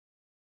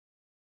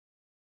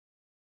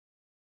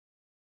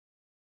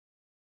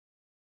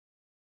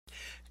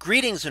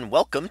Greetings and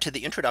welcome to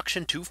the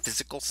introduction to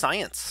physical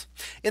science.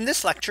 In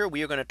this lecture,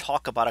 we are going to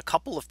talk about a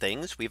couple of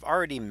things. We've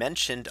already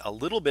mentioned a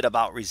little bit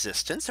about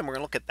resistance, and we're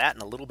going to look at that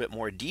in a little bit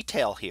more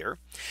detail here.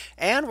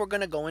 And we're going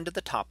to go into the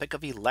topic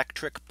of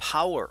electric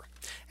power.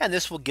 And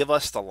this will give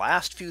us the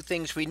last few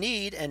things we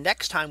need. And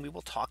next time we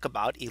will talk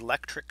about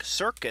electric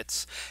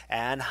circuits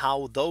and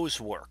how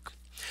those work.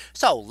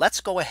 So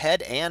let's go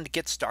ahead and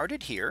get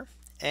started here.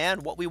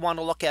 And what we want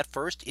to look at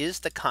first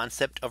is the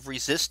concept of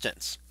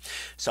resistance.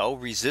 So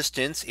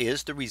resistance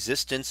is the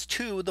resistance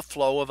to the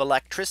flow of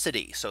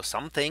electricity. So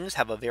some things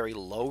have a very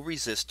low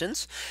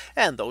resistance,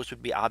 and those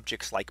would be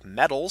objects like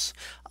metals.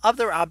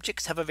 Other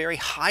objects have a very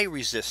high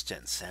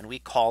resistance, and we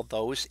call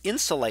those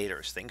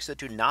insulators, things that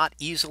do not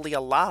easily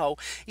allow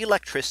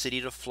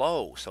electricity to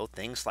flow. So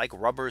things like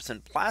rubbers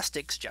and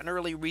plastics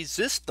generally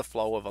resist the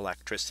flow of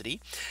electricity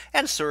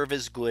and serve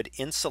as good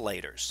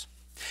insulators.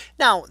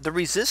 Now, the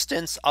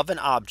resistance of an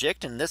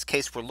object, in this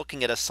case, we're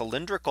looking at a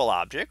cylindrical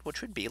object,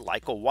 which would be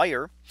like a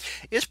wire,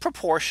 is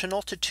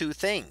proportional to two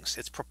things.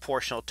 It's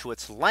proportional to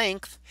its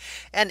length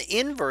and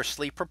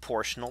inversely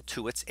proportional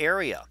to its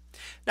area.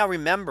 Now,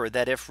 remember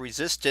that if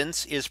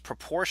resistance is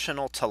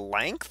proportional to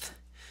length,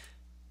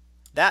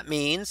 that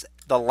means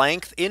the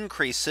length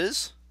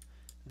increases,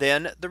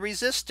 then the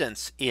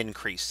resistance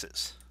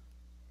increases.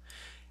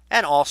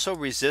 And also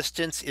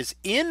resistance is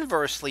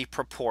inversely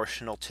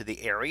proportional to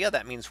the area.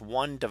 That means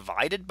 1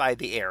 divided by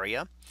the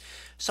area.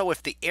 So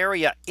if the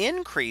area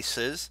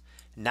increases,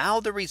 now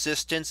the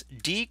resistance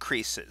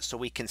decreases. So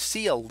we can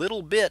see a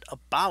little bit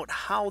about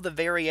how the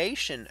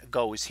variation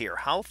goes here,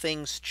 how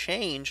things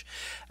change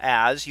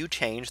as you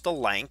change the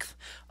length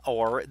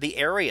or the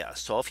area.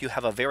 So if you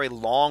have a very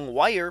long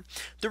wire,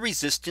 the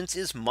resistance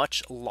is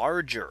much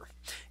larger.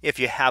 If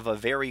you have a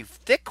very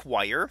thick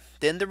wire,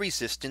 then the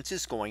resistance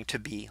is going to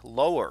be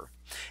lower.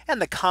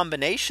 And the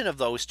combination of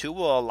those two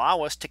will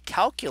allow us to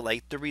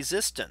calculate the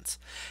resistance.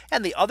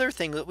 And the other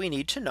thing that we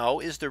need to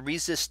know is the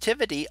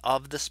resistivity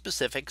of the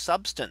specific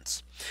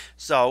substance.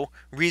 So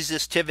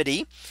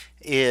resistivity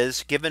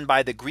is given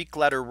by the Greek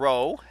letter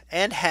rho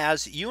and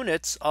has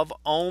units of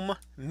ohm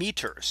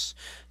meters.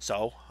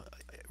 So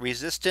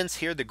resistance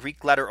here, the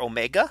Greek letter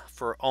omega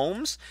for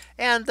ohms,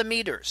 and the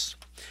meters.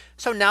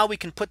 So now we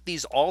can put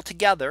these all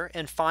together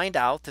and find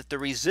out that the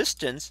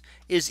resistance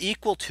is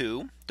equal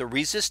to the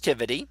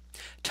resistivity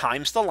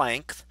times the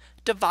length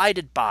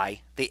divided by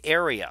the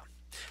area.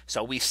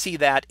 So we see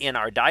that in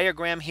our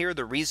diagram here,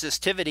 the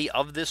resistivity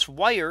of this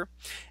wire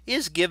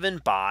is given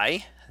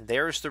by,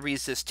 there's the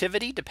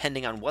resistivity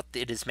depending on what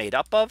it is made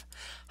up of,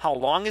 how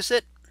long is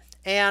it,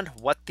 and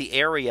what the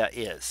area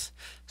is.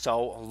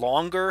 So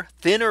longer,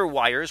 thinner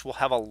wires will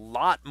have a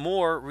lot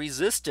more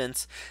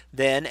resistance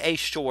than a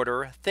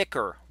shorter,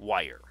 thicker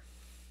wire.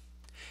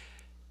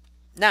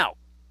 Now,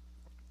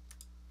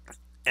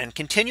 and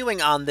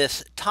continuing on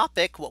this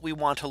topic, what we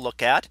want to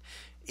look at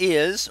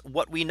is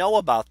what we know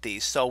about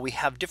these. So we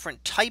have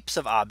different types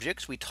of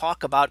objects. We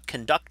talk about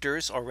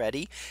conductors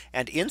already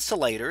and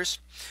insulators.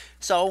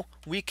 So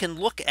we can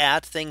look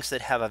at things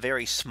that have a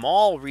very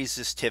small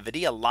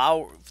resistivity,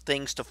 allow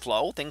things to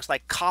flow. Things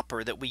like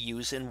copper that we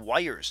use in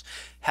wires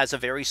has a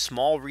very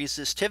small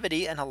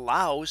resistivity and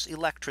allows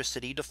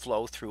electricity to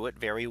flow through it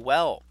very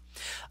well.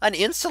 An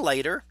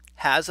insulator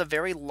has a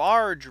very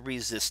large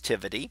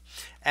resistivity,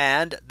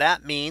 and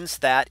that means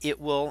that it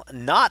will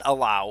not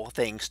allow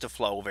things to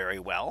flow very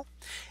well.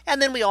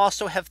 And then we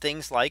also have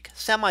things like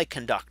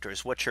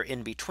semiconductors, which are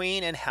in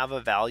between and have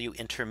a value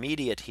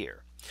intermediate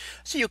here.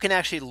 So you can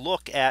actually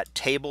look at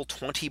table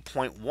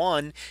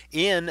 20.1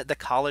 in the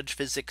college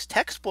physics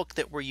textbook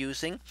that we're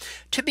using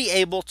to be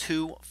able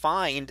to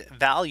find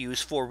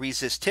values for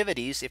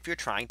resistivities if you're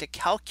trying to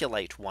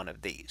calculate one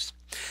of these.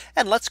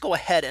 And let's go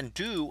ahead and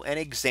do an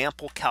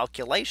example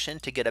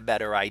calculation to get a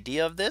better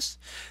idea of this.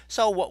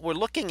 So what we're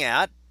looking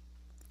at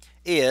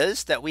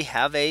is that we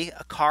have a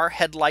car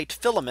headlight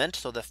filament.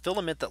 So the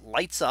filament that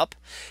lights up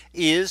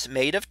is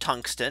made of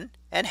tungsten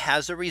and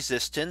has a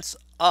resistance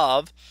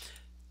of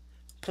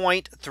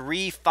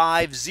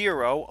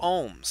 0.350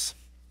 ohms.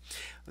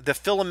 The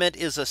filament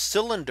is a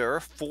cylinder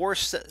 4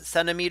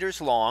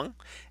 centimeters long,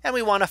 and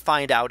we want to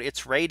find out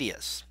its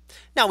radius.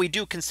 Now we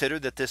do consider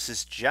that this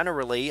is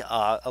generally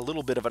a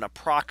little bit of an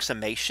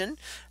approximation,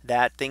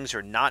 that things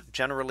are not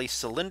generally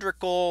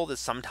cylindrical, that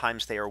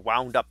sometimes they are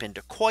wound up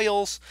into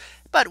coils.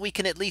 But we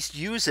can at least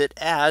use it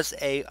as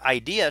an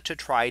idea to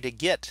try to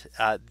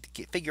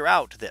figure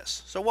out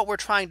this. So what we're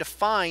trying to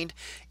find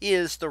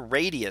is the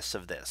radius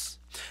of this.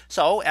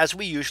 So as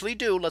we usually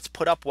do, let's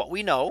put up what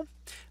we know.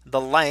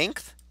 The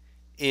length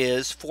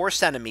is 4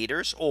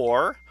 centimeters,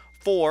 or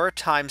 4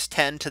 times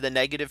 10 to the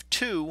negative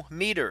 2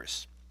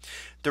 meters.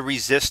 The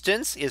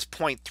resistance is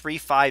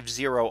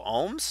 0.350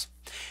 ohms.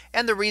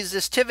 And the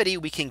resistivity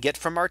we can get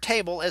from our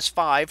table as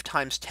 5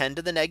 times 10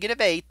 to the negative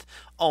 8th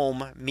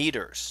ohm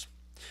meters.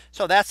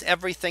 So that's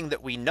everything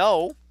that we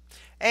know.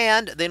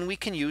 And then we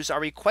can use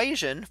our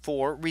equation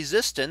for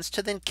resistance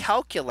to then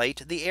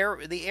calculate the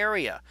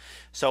area.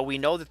 So we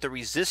know that the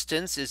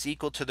resistance is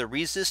equal to the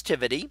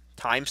resistivity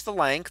times the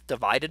length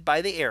divided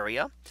by the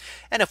area.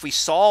 And if we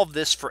solve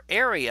this for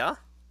area,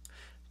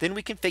 then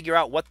we can figure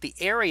out what the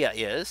area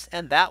is,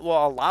 and that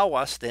will allow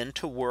us then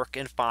to work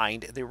and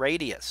find the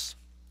radius.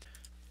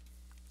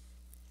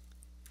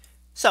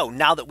 So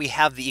now that we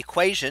have the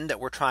equation that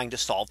we're trying to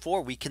solve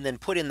for, we can then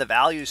put in the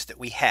values that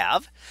we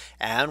have,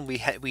 and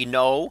we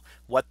know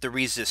what the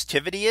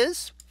resistivity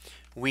is,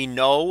 we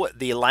know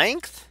the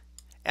length,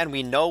 and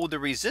we know the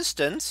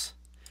resistance,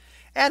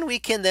 and we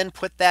can then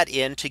put that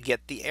in to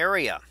get the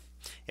area.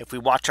 If we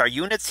watch our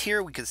units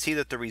here, we can see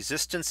that the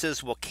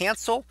resistances will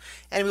cancel,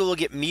 and we will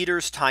get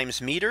meters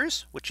times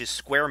meters, which is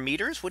square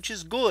meters, which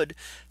is good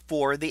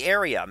for the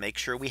area. Make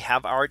sure we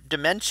have our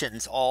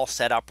dimensions all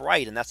set up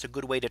right. And that's a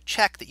good way to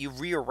check that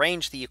you've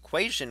rearranged the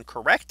equation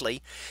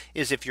correctly,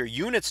 is if your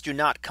units do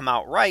not come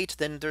out right,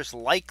 then there's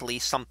likely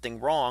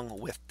something wrong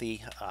with the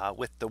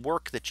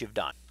work that you've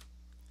done.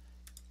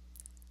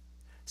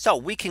 So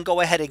we can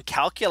go ahead and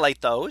calculate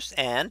those,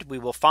 and we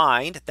will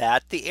find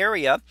that the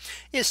area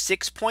is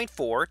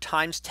 6.4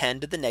 times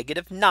 10 to the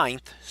negative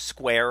 9th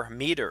square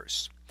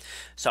meters.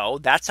 So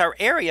that's our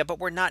area, but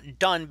we're not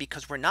done,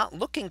 because we're not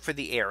looking for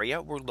the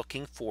area. We're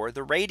looking for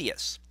the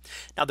radius.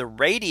 Now the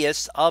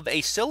radius of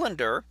a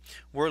cylinder,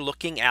 we're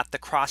looking at the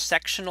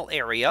cross-sectional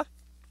area,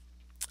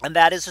 and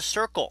that is a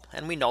circle.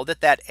 And we know that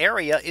that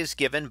area is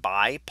given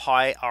by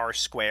pi r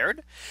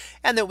squared,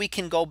 and that we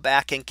can go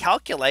back and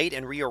calculate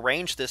and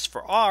rearrange this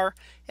for r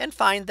and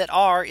find that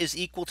r is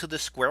equal to the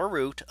square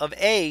root of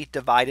a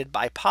divided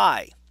by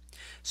pi.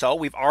 So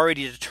we've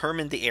already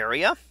determined the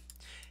area,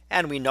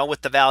 and we know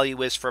what the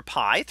value is for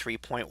pi,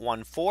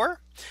 3.14.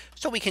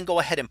 So we can go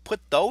ahead and put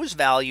those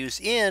values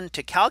in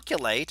to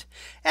calculate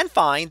and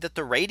find that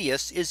the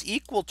radius is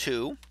equal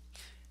to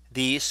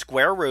the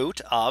square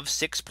root of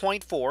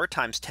 6.4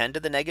 times 10 to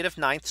the negative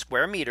 9th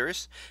square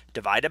meters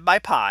divided by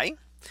pi.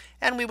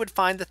 And we would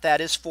find that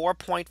that is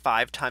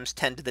 4.5 times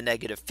 10 to the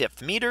negative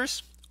 5th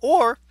meters,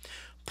 or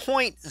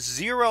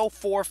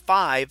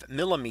 0.045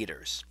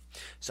 millimeters.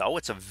 So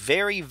it's a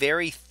very,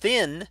 very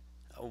thin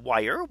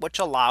wire, which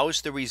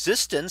allows the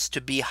resistance to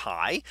be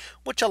high,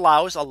 which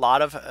allows a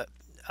lot of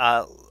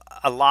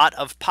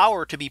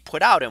power to be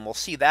put out. And we'll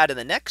see that in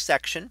the next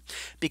section,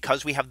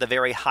 because we have the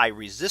very high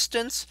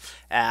resistance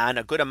and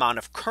a good amount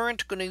of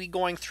current going to be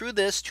going through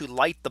this to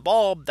light the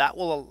bulb. That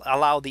will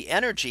allow the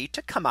energy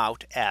to come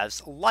out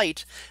as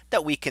light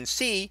that we can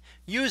see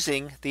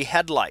using the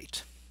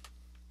headlight.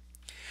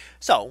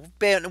 So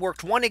Ben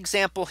worked one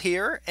example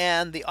here,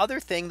 and the other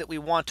thing that we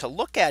want to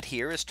look at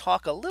here is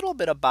talk a little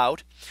bit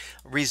about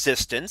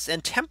resistance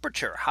and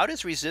temperature. How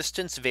does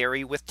resistance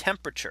vary with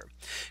temperature?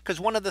 Because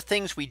one of the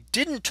things we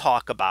didn't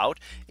talk about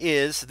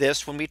is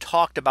this when we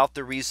talked about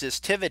the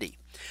resistivity.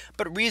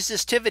 But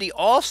resistivity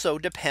also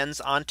depends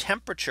on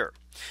temperature.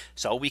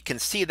 So we can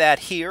see that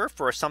here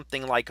for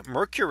something like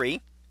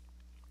mercury,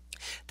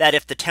 that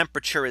if the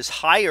temperature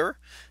is higher,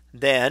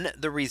 then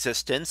the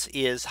resistance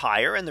is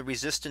higher, and the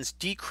resistance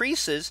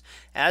decreases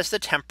as the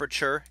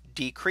temperature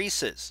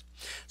decreases.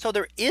 So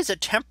there is a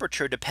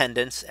temperature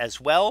dependence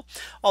as well,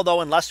 although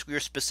unless we are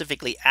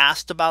specifically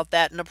asked about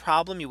that in a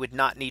problem, you would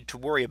not need to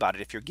worry about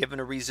it. If you're given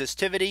a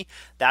resistivity,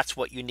 that's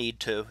what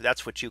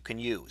you can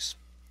use.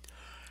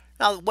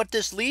 Now what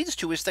this leads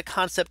to is the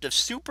concept of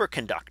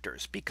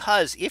superconductors,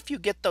 because if you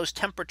get those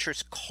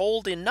temperatures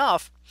cold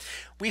enough,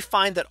 we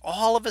find that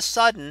all of a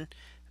sudden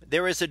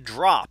there is a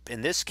drop,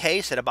 in this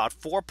case at about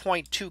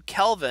 4.2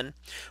 Kelvin,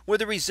 where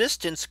the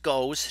resistance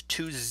goes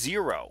to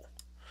 0,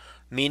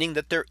 meaning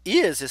that there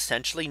is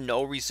essentially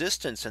no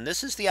resistance. And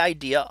this is the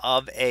idea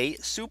of a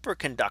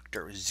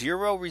superconductor.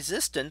 Zero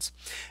resistance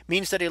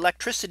means that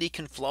electricity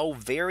can flow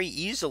very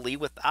easily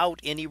without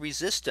any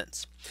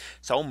resistance.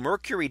 So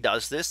mercury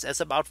does this as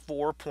about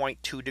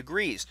 4.2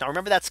 degrees. Now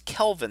remember, that's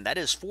Kelvin. That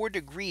is 4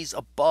 degrees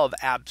above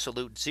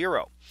absolute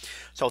zero.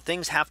 So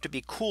things have to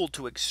be cooled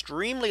to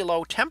extremely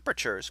low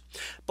temperatures.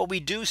 But we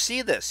do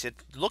see this. It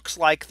looks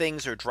like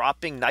things are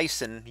dropping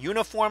nice and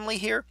uniformly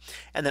here.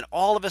 And then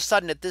all of a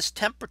sudden at this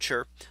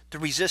temperature, the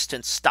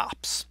resistance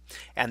stops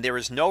and there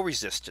is no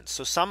resistance.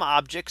 So some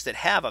objects that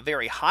have a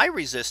very high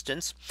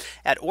resistance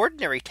at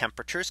ordinary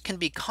temperatures can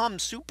become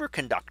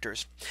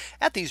superconductors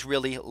at these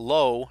really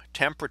low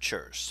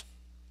temperatures.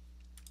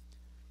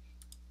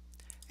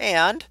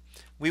 And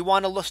we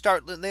want to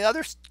start the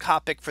other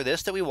topic for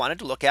this that we wanted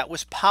to look at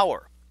was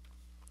power.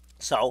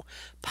 So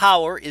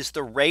power is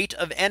the rate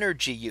of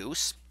energy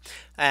use.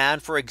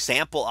 And for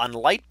example, on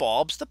light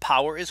bulbs, the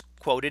power is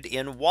quoted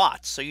in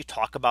watts. So you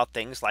talk about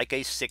things like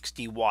a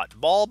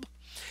 60-watt bulb,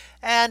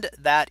 and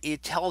that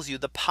it tells you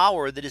the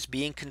power that is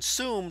being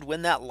consumed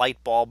when that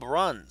light bulb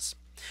runs.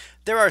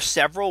 There are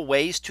several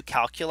ways to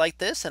calculate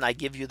this, and I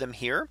give you them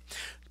here.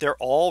 They're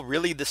all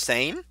really the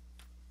same.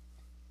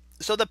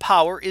 So the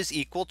power is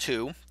equal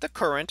to the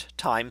current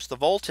times the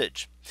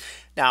voltage.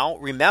 Now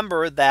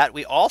remember that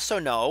we also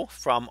know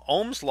from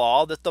Ohm's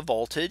law that the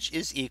voltage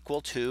is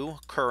equal to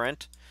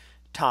current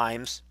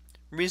times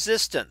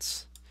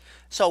resistance.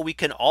 So we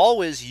can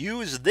always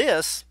use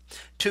this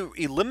to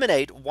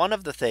eliminate one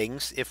of the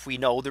things if we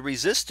know the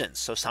resistance.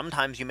 So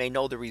sometimes you may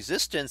know the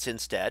resistance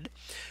instead.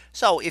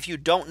 So if you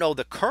don't know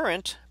the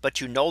current, but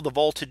you know the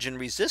voltage and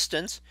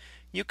resistance,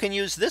 you can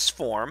use this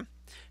form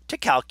to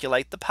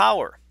calculate the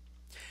power.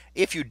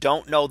 If you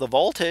don't know the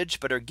voltage,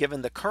 but are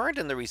given the current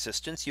and the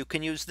resistance, you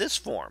can use this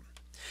form.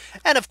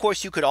 And of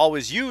course, you could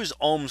always use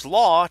Ohm's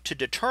law to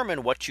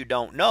determine what you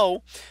don't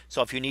know.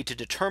 So if you need to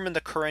determine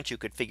the current, you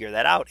could figure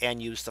that out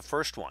and use the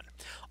first one.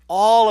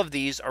 All of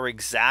these are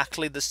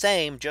exactly the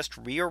same, just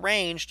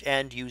rearranged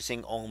and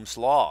using Ohm's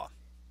law.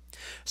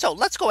 So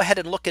let's go ahead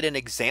and look at an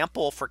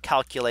example for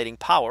calculating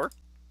power.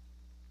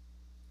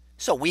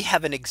 So we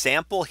have an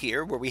example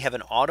here where we have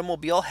an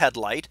automobile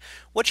headlight,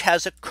 which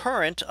has a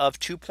current of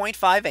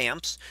 2.5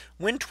 amps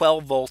when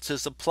 12 volts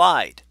is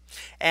applied.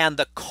 And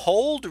the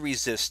cold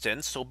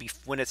resistance, so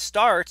when it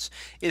starts,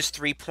 is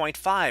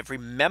 3.5.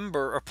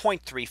 Remember, or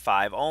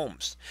 0.35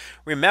 ohms.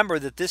 Remember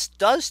that this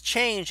does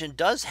change and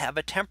does have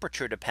a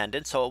temperature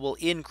dependence, so it will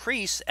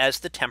increase as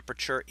the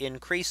temperature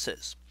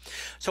increases.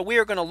 So we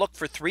are going to look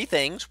for three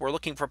things. We're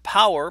looking for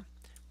power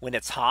when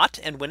it's hot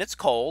and when it's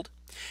cold.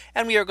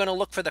 And we are going to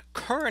look for the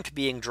current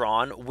being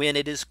drawn when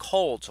it is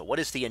cold. So what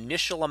is the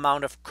initial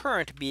amount of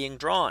current being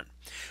drawn?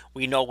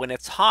 We know when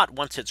it's hot,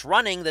 once it's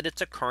running, that it's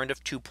a current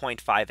of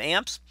 2.5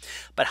 amps.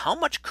 But how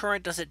much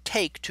current does it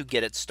take to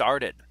get it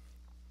started?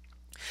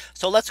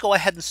 So let's go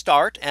ahead and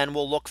start, and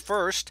we'll look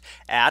first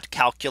at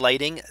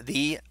calculating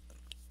the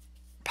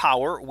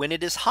power when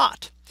it is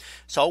hot.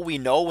 So we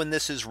know when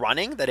this is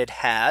running that it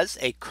has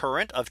a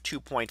current of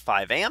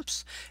 2.5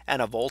 amps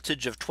and a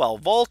voltage of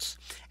 12 volts.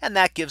 And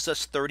that gives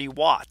us 30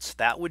 watts.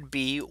 That would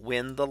be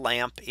when the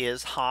lamp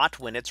is hot,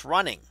 when it's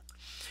running.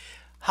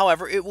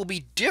 However, it will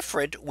be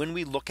different when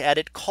we look at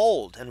it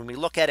cold. And when we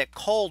look at it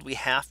cold, we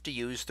have to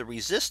use the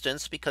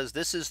resistance, because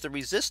this is the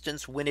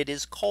resistance when it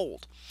is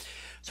cold.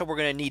 So we're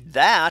going to need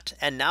that.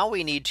 And now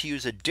we need to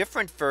use a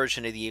different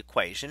version of the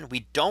equation.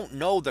 We don't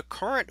know the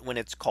current when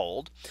it's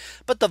cold,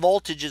 but the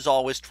voltage is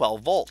always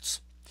 12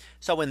 volts.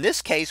 So in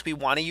this case, we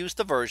want to use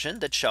the version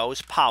that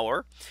shows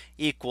power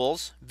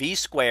equals V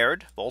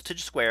squared,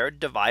 voltage squared,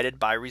 divided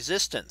by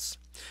resistance.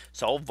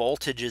 So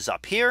voltage is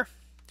up here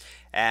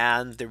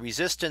and the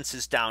resistance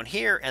is down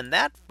here, and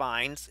that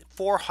finds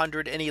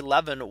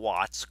 411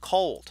 watts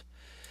cold.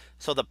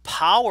 So the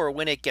power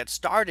when it gets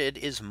started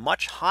is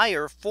much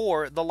higher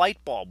for the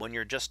light bulb. When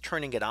you're just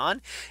turning it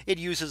on, it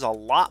uses a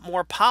lot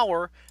more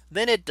power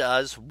than it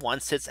does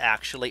once it's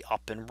actually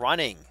up and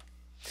running.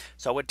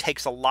 So it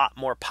takes a lot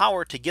more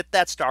power to get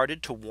that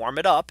started, to warm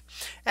it up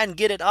and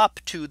get it up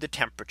to the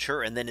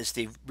temperature. And then as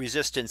the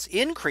resistance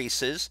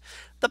increases,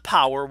 the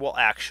power will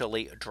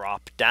actually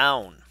drop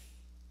down.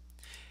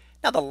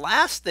 Now, the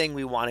last thing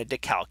we wanted to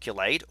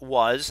calculate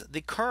was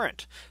the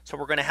current. So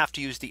we're going to have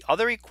to use the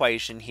other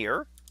equation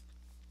here,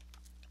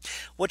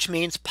 which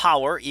means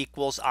power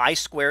equals I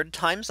squared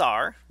times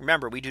R.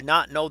 Remember, we do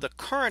not know the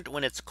current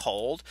when it's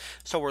cold.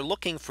 So we're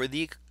looking for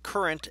the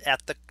current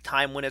at the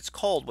time when it's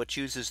cold, which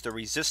uses the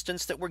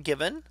resistance that we're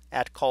given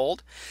at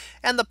cold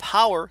and the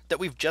power that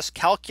we've just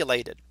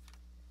calculated.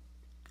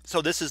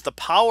 So this is the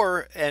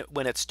power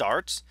when it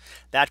starts.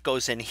 That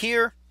goes in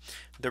here.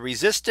 The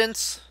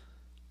resistance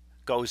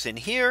goes in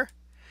here.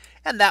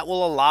 And that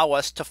will allow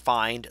us to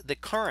find the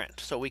current.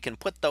 So we can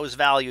put those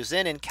values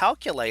in and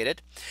calculate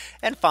it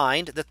and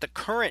find that the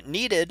current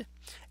needed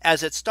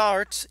as it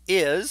starts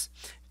is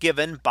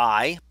given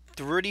by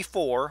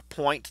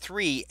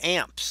 34.3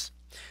 amps.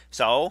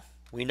 So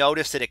we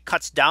notice that it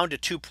cuts down to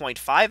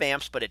 2.5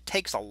 amps, but it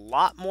takes a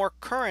lot more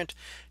current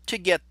to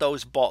get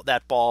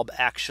that bulb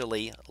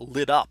actually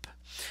lit up,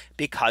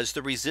 because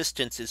the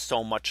resistance is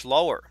so much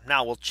lower.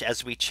 Now,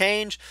 as we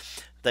change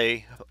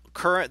the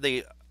current,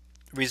 the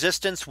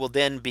resistance will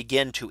then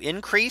begin to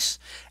increase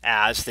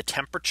as the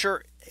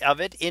temperature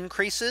of it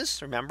increases.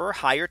 Remember,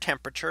 higher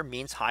temperature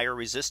means higher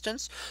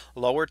resistance,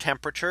 lower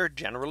temperature,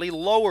 generally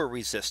lower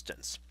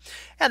resistance.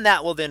 And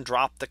that will then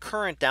drop the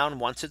current down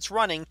once it's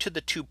running to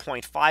the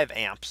 2.5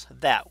 amps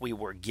that we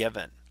were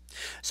given.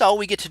 So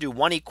we get to do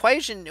one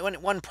equation,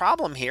 one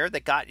problem here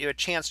that got you a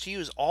chance to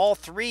use all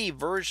three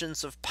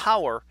versions of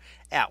power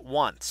at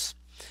once.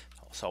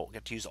 So we'll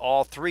get to use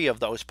all three of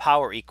those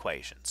power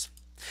equations.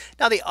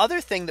 Now, the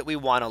other thing that we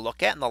want to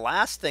look at, and the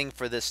last thing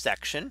for this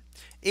section,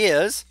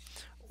 is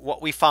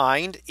what we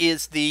find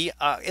is the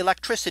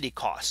electricity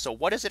cost. So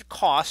what does it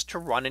cost to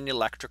run an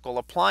electrical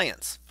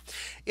appliance?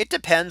 It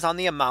depends on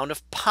the amount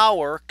of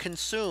power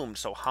consumed.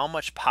 So how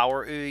much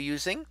power are you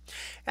using?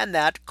 And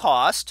that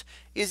cost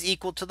is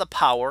equal to the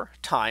power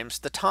times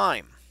the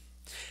time.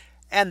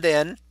 And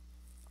then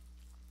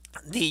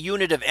the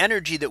unit of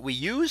energy that we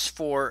use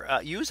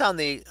on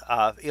the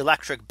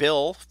electric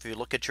bill, if you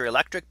look at your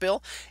electric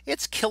bill,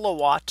 it's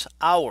kilowatt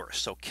hours.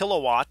 So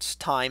kilowatts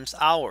times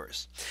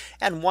hours.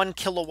 And 1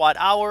 kilowatt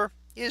hour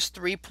is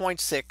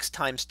 3.6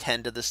 times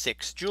 10 to the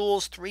 6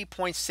 joules,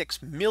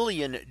 3.6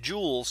 million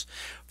joules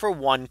for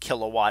 1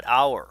 kilowatt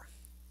hour.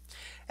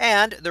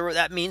 And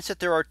that means that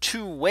there are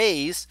two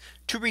ways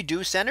to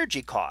reduce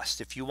energy costs.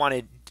 If you want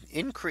to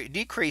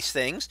decrease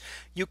things,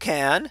 you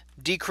can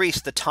decrease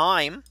the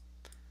time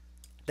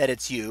that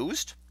it's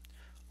used,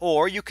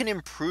 or you can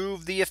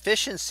improve the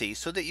efficiency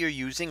so that you're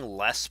using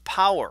less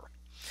power.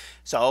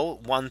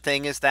 So one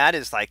thing is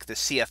like the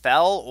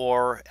CFL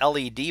or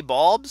LED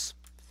bulbs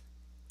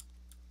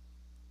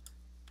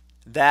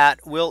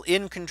that will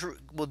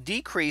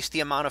decrease the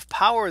amount of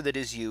power that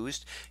is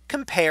used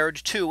compared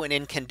to an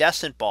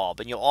incandescent bulb.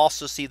 And you'll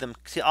also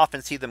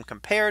often see them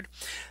compared,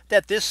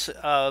 that this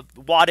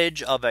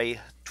wattage of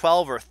a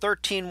 12 or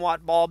 13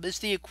 watt bulb is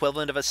the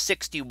equivalent of a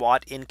 60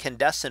 watt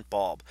incandescent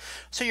bulb.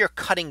 So you're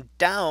cutting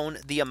down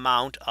the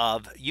amount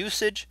of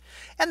usage.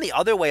 And the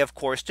other way, of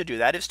course, to do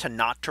that is to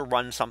not to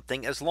run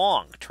something as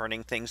long.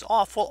 Turning things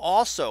off will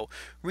also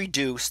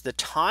reduce the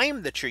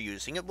time that you're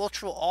using it,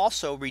 which will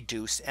also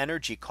reduce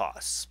energy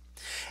costs.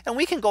 And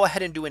we can go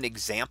ahead and do an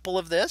example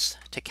of this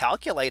to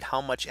calculate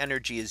how much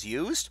energy is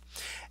used.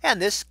 And in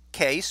this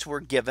case, we're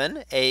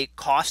given a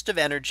cost of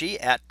energy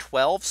at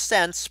 12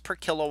 cents per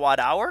kilowatt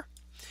hour.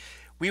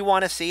 We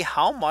want to see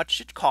how much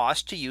it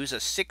costs to use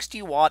a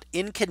 60 watt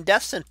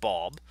incandescent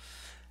bulb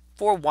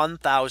for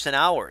 1,000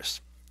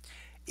 hours.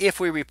 If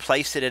we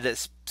replace it at a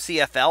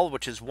CFL,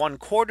 which is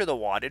 1/4 the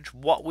wattage,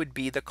 what would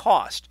be the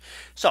cost?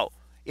 So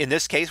in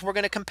this case, we're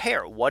going to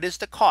compare what is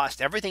the cost.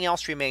 Everything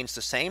else remains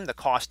the same. The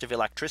cost of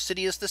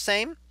electricity is the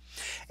same,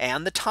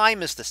 and the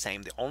time is the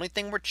same. The only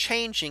thing we're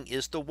changing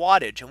is the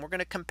wattage, and we're going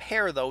to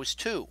compare those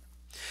two.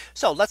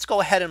 So let's go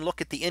ahead and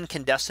look at the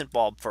incandescent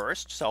bulb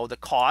first. So the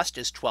cost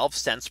is 12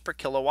 cents per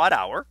kilowatt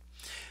hour.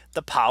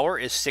 The power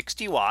is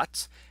 60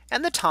 watts,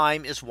 and the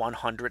time is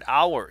 100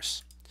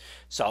 hours.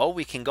 So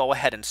we can go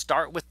ahead and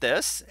start with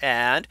this,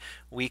 and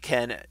we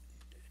can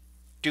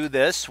do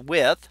this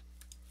with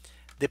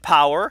the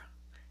power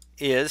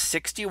is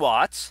 60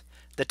 watts.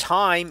 The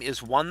time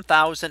is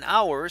 1,000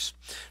 hours.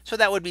 So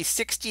that would be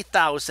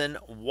 60,000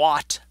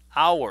 watt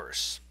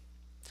hours.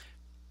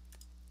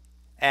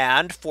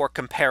 And for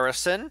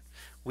comparison,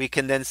 we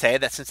can then say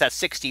that since that's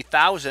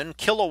 60,000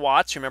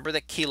 kilowatts, remember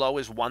that kilo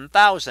is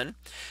 1,000.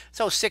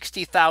 So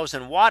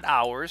 60,000 watt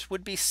hours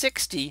would be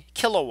 60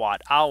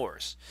 kilowatt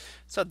hours.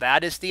 So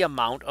that is the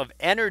amount of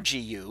energy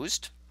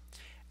used.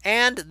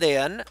 And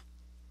then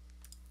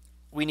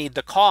we need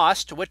the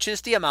cost, which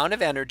is the amount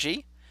of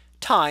energy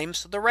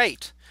times the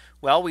rate.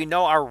 Well, we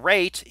know our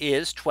rate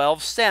is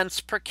 12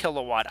 cents per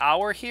kilowatt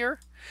hour here.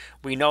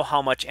 We know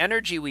how much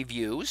energy we've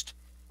used.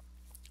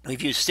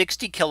 We've used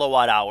 60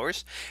 kilowatt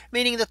hours,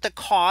 meaning that the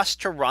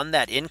cost to run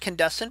that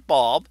incandescent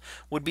bulb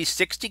would be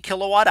 60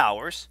 kilowatt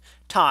hours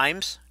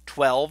times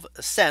 12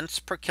 cents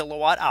per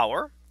kilowatt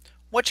hour,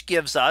 which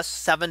gives us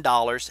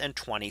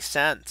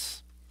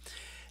 $7.20.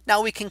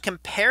 Now we can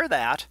compare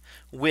that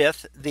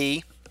with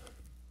the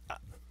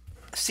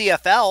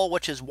CFL,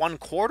 which is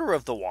 1/4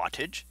 of the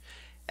wattage,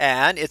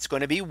 and it's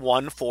going to be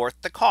 1/4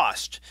 the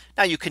cost.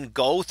 Now you can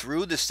go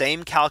through the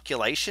same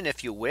calculation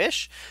if you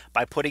wish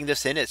by putting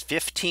this in as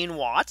 15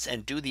 watts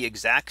and do the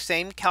exact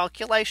same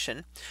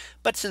calculation.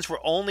 But since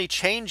we're only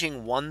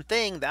changing one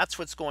thing, that's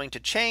what's going to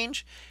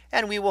change.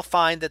 And we will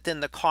find that then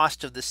the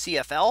cost of the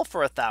CFL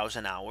for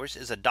 1,000 hours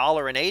is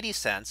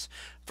 $1.80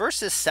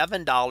 versus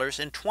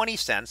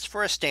 $7.20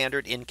 for a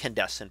standard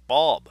incandescent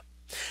bulb.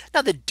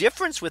 Now the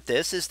difference with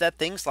this is that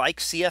things like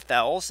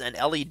CFLs and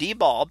LED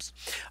bulbs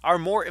are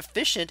more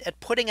efficient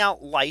at putting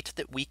out light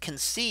that we can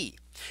see.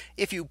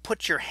 If you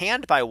put your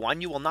hand by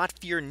one, you will not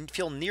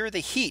feel near the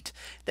heat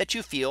that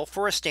you feel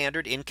for a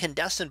standard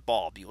incandescent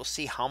bulb. You will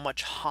see how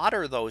much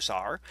hotter those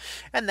are.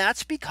 And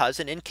that's because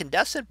an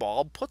incandescent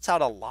bulb puts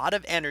out a lot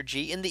of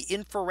energy in the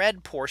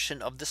infrared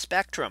portion of the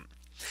spectrum.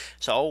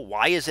 So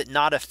why is it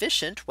not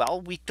efficient?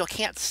 Well, we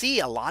can't see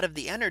a lot of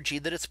the energy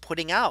that it's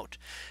putting out.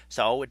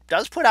 So it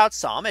does put out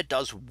some, it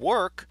does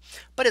work,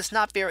 but it's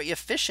not very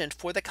efficient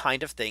for the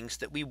kind of things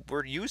that we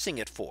were using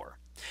it for.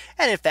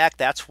 And in fact,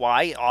 that's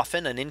why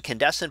often an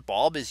incandescent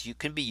bulb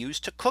can be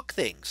used to cook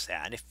things.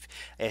 And if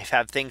you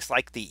have things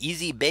like the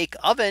Easy Bake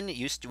Oven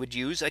would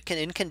use an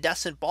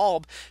incandescent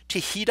bulb to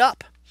heat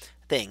up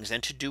things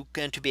and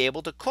to be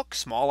able to cook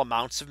small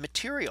amounts of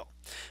material.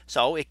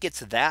 So it gets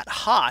that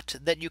hot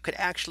that you could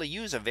actually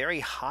use a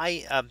very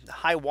high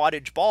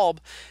wattage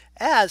bulb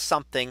as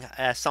something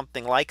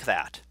like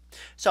that.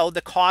 So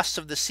the cost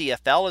of the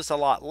CFL is a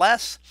lot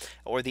less,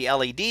 or the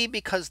LED,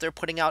 because they're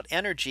putting out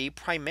energy,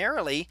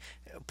 primarily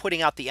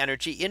putting out the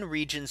energy in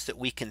regions that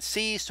we can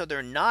see. So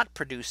they're not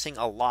producing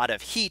a lot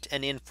of heat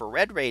and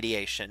infrared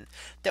radiation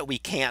that we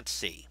can't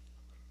see.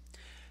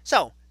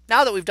 So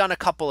now that we've done a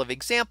couple of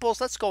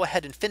examples, let's go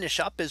ahead and finish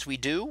up as we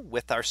do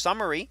with our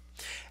summary.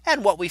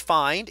 And what we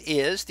find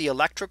is the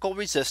electrical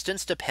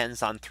resistance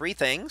depends on three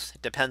things.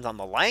 It depends on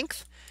the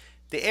length,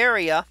 the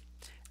area,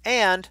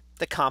 and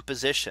the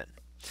composition.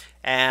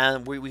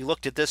 And we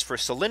looked at this for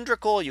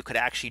cylindrical. You could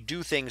actually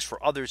do things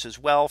for others as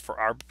well. For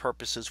our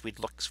purposes, we'd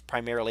look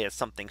primarily at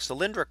something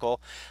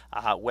cylindrical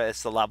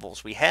with the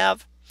levels we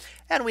have.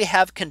 And we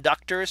have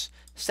conductors,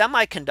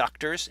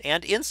 semiconductors,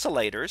 and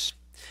insulators.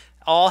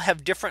 All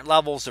have different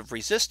levels of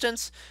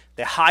resistance.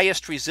 The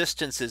highest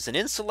resistance is an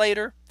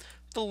insulator.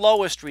 The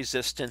lowest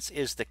resistance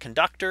is the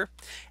conductor.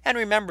 And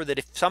remember that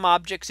if some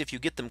objects, if you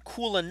get them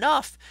cool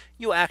enough,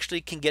 you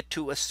actually can get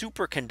to a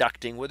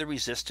superconducting where the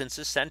resistance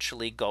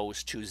essentially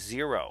goes to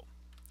zero.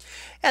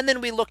 And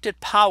then we looked at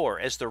power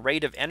as the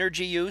rate of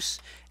energy use.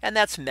 And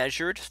that's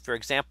measured, for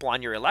example,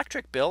 on your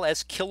electric bill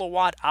as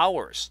kilowatt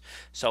hours.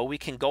 So we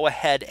can go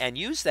ahead and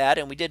use that.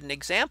 And we did an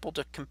example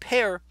to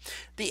compare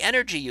the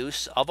energy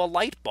use of a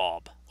light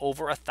bulb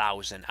over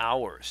 1,000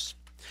 hours.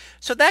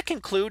 So that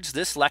concludes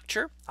this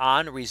lecture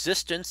on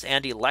resistance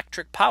and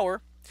electric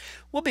power.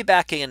 We'll be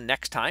back again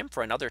next time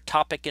for another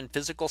topic in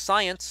physical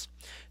science.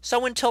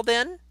 So until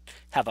then,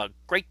 have a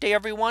great day,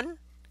 everyone,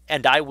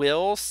 and I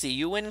will see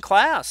you in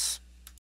class.